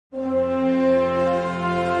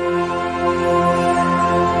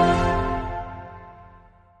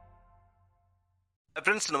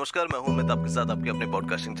Friends नमस्कार, मैं हूं अमित, आपके साथ आपके अपने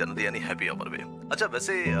पॉडकास्टिंग चैनल यानी हैप्पी आवर में। अच्छा,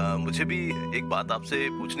 वैसे मुझे भी एक बात आपसे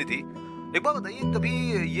पूछनी थी। एक बात बताइए, कभी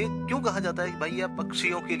ये क्यों कहा जाता है कि भाई आप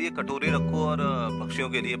पक्षियों के लिए कटोरे रखो और पक्षियों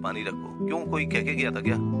के लिए पानी रखो? क्यों, कोई कह के गया था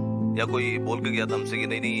क्या, या कोई बोल के गया था हमसे कि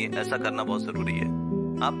नहीं नहीं ऐसा करना बहुत जरूरी है?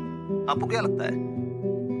 आपको क्या लगता है?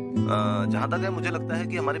 जहां तक है मुझे लगता है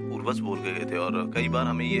कि हमारे पूर्वज बोल के गए थे और कई बार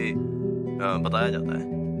हमें ये बताया जाता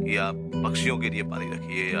है कि आप पक्षियों के लिए पानी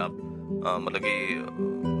रखिए, आप मतलब कि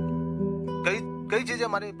कई कई चीजें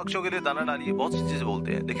हमारे पक्षियों के लिए दाना डालिए, बहुत सी चीजें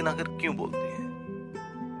बोलते हैं। लेकिन आखिर क्यों बोलते हैं,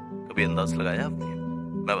 कभी अंदाज लगाया आपने?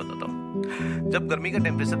 मैं बताता हूँ। जब गर्मी का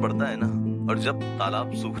टेम्परेचर बढ़ता है ना, और जब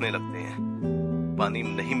तालाब सूखने लगते हैं, पानी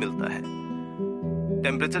नहीं मिलता है,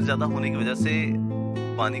 टेम्परेचर ज्यादा होने की वजह से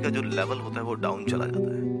पानी का जो लेवल होता है वो डाउन चला जाता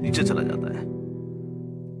है, नीचे चला जाता है।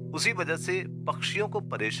 उसी वजह से पक्षियों को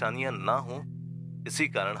परेशानियां ना हो, इसी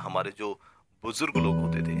कारण हमारे जो बुजुर्ग लोग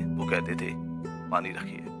होते थे वो कहते थे पानी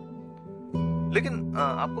रखिए। लेकिन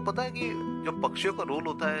आपको पता है कि जो पक्षियों का रोल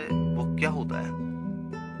होता है वो क्या होता है?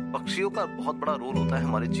 पक्षियों का बहुत बड़ा रोल होता है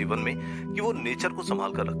हमारे जीवन में कि वो नेचर को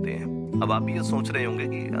संभाल कर रखते हैं। अब आप ये सोच रहे होंगे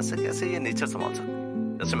कि ऐसे कैसे ये नेचर संभाल सकते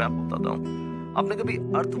हैं। जैसे मैं आपको बताता हूँ, आपने कभी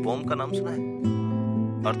अर्थवॉर्म का नाम सुना है?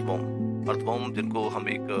 अर्थवॉर्म जिनको हम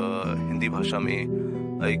एक हिंदी भाषा में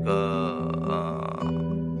एक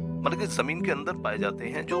मतलब कि जमीन के अंदर पाए जाते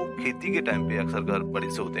हैं, जो खेती के टाइम पे अक्सर घर बड़े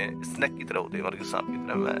से होते हैं, स्नेक की तरह होते हैं, मतलब कि सांप की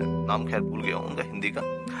तरह। मैं नाम खैर भूल गया हूँ उनका हिंदी का।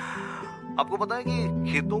 आपको पता है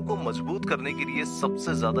कि खेतों को मजबूत करने के लिए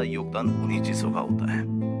सबसे ज्यादा योगदान उन्हीं चीजों का होता है,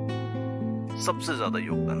 सबसे ज्यादा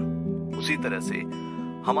योगदान। उसी तरह से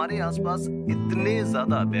हमारे आसपास इतने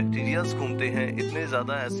ज्यादा बैक्टीरियाज घूमते हैं, इतने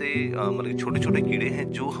ज्यादा ऐसे मतलब छोटे छोटे कीड़े हैं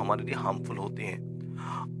जो हमारे लिए हार्मफुल होते हैं,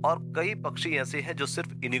 और कई पक्षी ऐसे हैं जो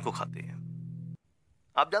सिर्फ इन्हीं को खाते हैं।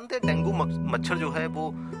 आप जानते हैं डेंगू मच्छर जो है वो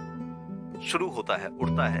शुरू होता है,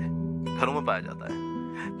 उड़ता है, घरों में पाया जाता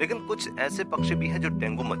है, लेकिन कुछ ऐसे पक्षी भी हैं जो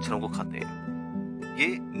डेंगू मच्छरों को खाते हैं। ये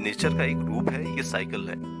नेचर का एक रूप है, ये साइकिल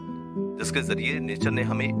है जिसके जरिए नेचर ने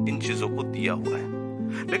हमें इन चीजों को दिया हुआ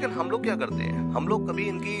है। लेकिन हम लोग क्या करते हैं, हम लोग कभी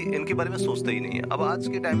इनके बारे में सोचते ही नहीं है। अब आज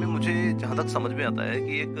के टाइम में मुझे जहां तक समझ में आता है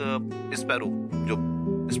कि एक स्पैरो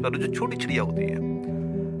जो छोटी चिड़िया होती है,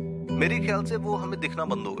 मेरे ख्याल से वो हमें दिखना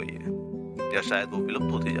बंद हो गई है, या शायद वो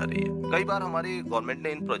विलुप्त होती जा रही है। कई बार हमारी गवर्नमेंट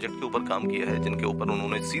ने इन प्रोजेक्ट के ऊपर काम किया है, जिनके ऊपर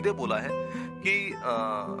उन्होंने सीधे बोला है कि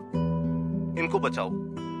इनको बचाओ।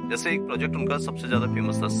 जैसे एक प्रोजेक्ट उनका सबसे ज्यादा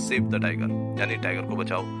फेमस था, सेव द टाइगर, यानी टाइगर को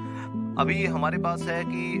बचाओ। अभी हमारे पास है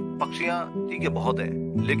कि पक्षियां ठीक है बहुत है,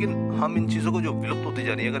 लेकिन हम इन चीजों को जो विलुप्त होती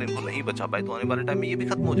जा रही है, अगर इनको नहीं बचा पाए तो आने वाले टाइम में ये भी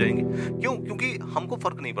खत्म हो जाएंगे। क्यों? क्योंकि हमको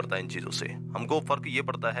फर्क नहीं पड़ता इन चीजों से। हमको फर्क ये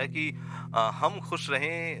पड़ता है कि हम खुश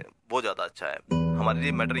रहें, वो ज्यादा अच्छा है। हमारे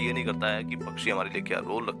लिए मैटर ये नहीं करता है कि पक्षी हमारे लिए क्या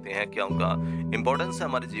रोल रखते हैं, क्या उनका इंपॉर्टेंस है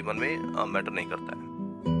हमारे जीवन में, मैटर नहीं करता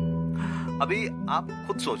है। अभी आप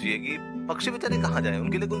खुद सोचिए कि पक्षी बेचारे कहाँ जाएं,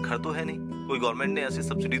 उनके लिए कोई घर तो है नहीं, कोई गवर्नमेंट ने ऐसी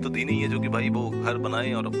सब्सिडी तो दी नहीं है जो कि भाई वो घर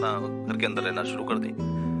बनाएं और अपना घर के अंदर रहना शुरू कर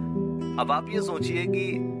दें। अब आप ये सोचिए कि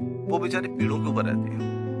वो बेचारे पेड़ों के ऊपर रहते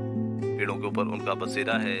हैं, पेड़ों के ऊपर उनका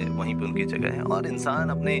बसेरा है, वहीं पे उनकी जगह है, और इंसान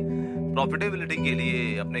अपने प्रॉफिटेबिलिटी के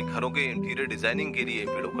लिए, अपने घरों के इंटीरियर डिजाइनिंग के लिए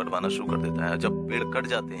पेड़ों को कटवाना शुरू कर देता है। जब पेड़ कट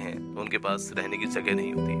जाते हैं तो उनके पास रहने की जगह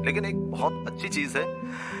नहीं होती। लेकिन एक बहुत अच्छी चीज है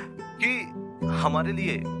कि हमारे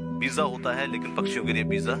लिए पिज्जा होता है, लेकिन पक्षियों के लिए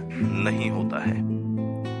पिज्जा नहीं होता है।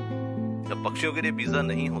 जब पक्षियों के लिए पिज्जा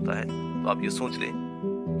नहीं होता है तो आप ये सोच लें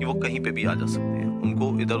कि वो कहीं पे भी आ जा सकते हैं,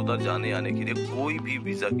 उनको इधर उधर जाने आने के लिए कोई भी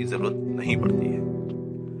वीजा की जरूरत नहीं पड़ती है।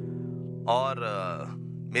 और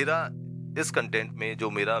मेरा इस कंटेंट में जो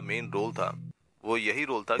मेरा मेन रोल था वो यही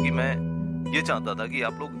रोल था कि मैं ये चाहता था कि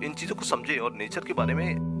आप लोग इन चीजों को समझें और नेचर के बारे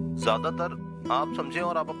में ज्यादातर आप समझें,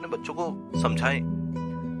 और आप अपने बच्चों को समझाएं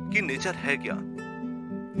कि नेचर है क्या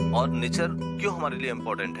और नेचर क्यों हमारे लिए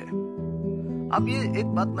इम्पोर्टेंट है। अब ये एक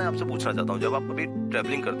बात मैं आपसे पूछना चाहता हूँ, जब आप कभी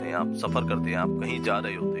ट्रैवलिंग करते हैं, आप सफर करते हैं, आप कहीं जा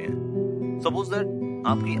रहे होते हैं, सपोज दैट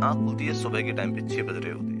आपकी आंख खुलती है सुबह के टाइम पे 6 बज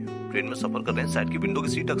रहे होते हैं, ट्रेन में सफर कर रहे हैं, साइड की विंडो की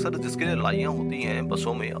सीट अक्सर जिसके लिए लाइयां होती हैं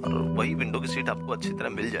बसों में, और वही विंडो की सीट आपको अच्छी तरह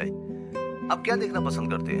मिल जाए, आप क्या देखना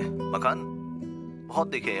पसंद करते हैं? मकान बहुत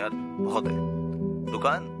देखे यार, बहुत है,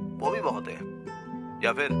 दुकान वो भी बहुत है,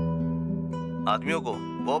 या फिर आदमियों को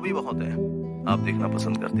वो भी बहुत है। आप देखना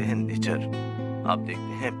पसंद करते हैं नेचर, आप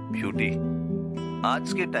देखते हैं ब्यूटी।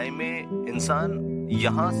 आज के टाइम में इंसान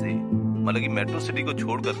यहाँ से मतलब कि मेट्रो सिटी को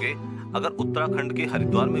छोड़ करके अगर उत्तराखंड के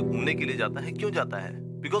हरिद्वार में घूमने के लिए जाता है, क्यों जाता है?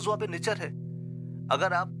 बिकॉज वहां पे नेचर है।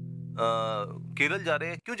 अगर आप केरल जा रहे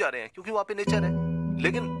हैं, क्यों जा रहे हैं? क्योंकि वहां पे नेचर है।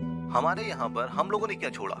 लेकिन हमारे यहाँ पर हम लोगों ने क्या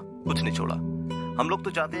छोड़ा? कुछ नहीं छोड़ा। हम लोग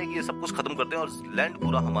तो चाहते हैं कि ये सब कुछ खत्म करते हैं और लैंड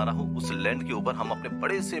पूरा हमारा हो, उस लैंड के ऊपर हम अपने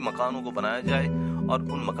बड़े से मकानों को बनाया जाए और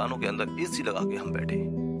उन मकानों के अंदर एसी लगा के हम बैठे।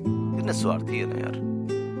 कितने स्वार्थी है ना यार।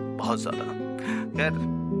 बहुत ज़्यादा। खैर,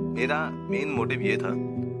 मेरा मेन मोटिव ये था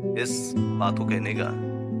इस बात को कहने का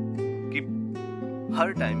कि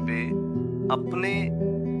हर टाइम पे अपने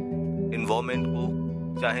इन्वायरमेंट को,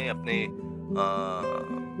 चाहे अपने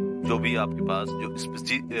जो भी आपके पास जो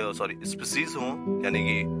स्पीसीज हों, यानी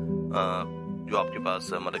कि जो आपके पास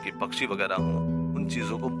मतलब कि पक्षी वगैरह हों, उन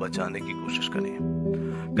चीज़ों को बचाने की कोशिश करें।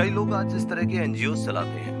 कई लोग आज इस तरह के एनजीओ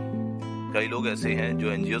चलाते हैं, कई लोग ऐसे हैं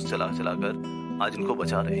जो एनजीओ चलाकर आज इनको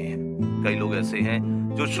बचा रहे हैं, कई लोग ऐसे हैं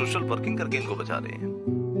जो सोशल वर्किंग करके इनको बचा रहे हैं।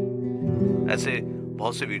 ऐसे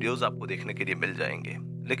बहुत से वीडियोस आपको देखने के लिए मिल जाएंगे।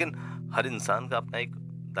 लेकिन हर इंसान का अपना एक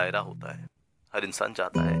दायरा होता है। हर इंसान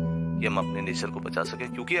चाहता है कि हम अपने नेचर को बचा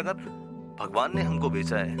सकें, क्योंकि अगर भगवान ने हमको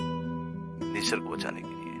भेजा है नेचर को बचाने के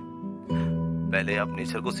लिए, पहले आप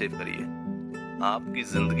नेचर को सेव करिए, आपकी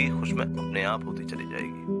जिंदगी खुश में अपने आप होती चली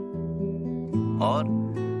जाएगी।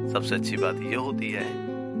 और सबसे अच्छी बात यह होती है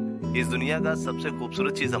कि इस दुनिया का सबसे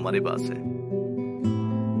खूबसूरत चीज हमारे पास है,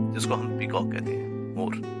 जिसको हम पीकॉक कहते हैं,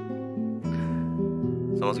 मोर।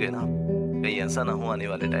 समझ गए ना? कहीं ऐसा ना हो आने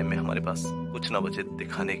वाले टाइम में हमारे पास कुछ ना बचे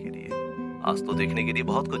दिखाने के लिए। आज तो देखने के लिए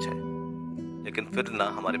बहुत कुछ है, लेकिन फिर ना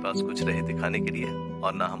हमारे पास कुछ रहे दिखाने के लिए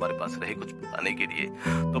और ना हमारे पास रहे कुछ बताने के लिए।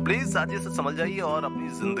 तो प्लीज आज से समझ जाइए और अपनी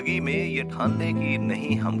जिंदगी में ये ठान लें कि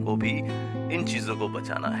नहीं, हमको भी इन चीजों को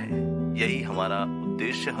बचाना है। यही हमारा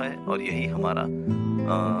उद्देश्य है और यही हमारा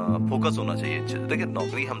फोकस होना चाहिए। देखिए,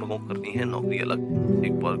 नौकरी हम लोगों को करनी है, नौकरी अलग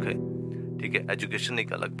एक वर्क है, ठीक है, एजुकेशन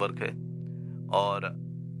एक अलग वर्क है, और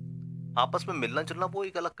आपस में मिलना जुलना वो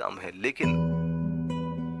एक अलग काम है। लेकिन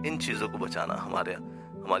इन चीजों को बचाना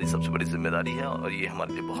हमारी सबसे बड़ी जिम्मेदारी है और ये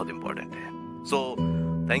हमारे लिए बहुत इंपॉर्टेंट है। सो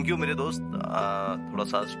थैंक यू मेरे दोस्त। थोड़ा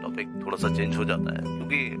सा टॉपिक थोड़ा सा चेंज हो जाता है,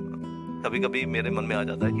 क्योंकि कभी कभी मेरे मन में आ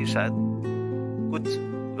जाता है कि शायद कुछ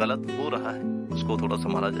गलत हो रहा है, उसको थोड़ा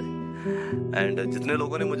संभाला जाए। एंड जितने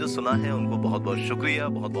लोगों ने मुझे सुना है उनको बहुत बहुत शुक्रिया,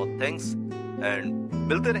 बहुत बहुत थैंक्स। एंड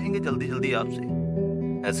मिलते रहेंगे जल्दी जल्दी आपसे,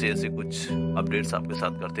 ऐसे कुछ अपडेट्स आपके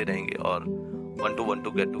साथ करते रहेंगे और 1 to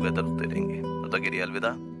 1 गेट टुगेदर होते रहेंगे। तब तक के लिए अलविदा,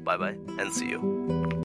 bye bye and C you.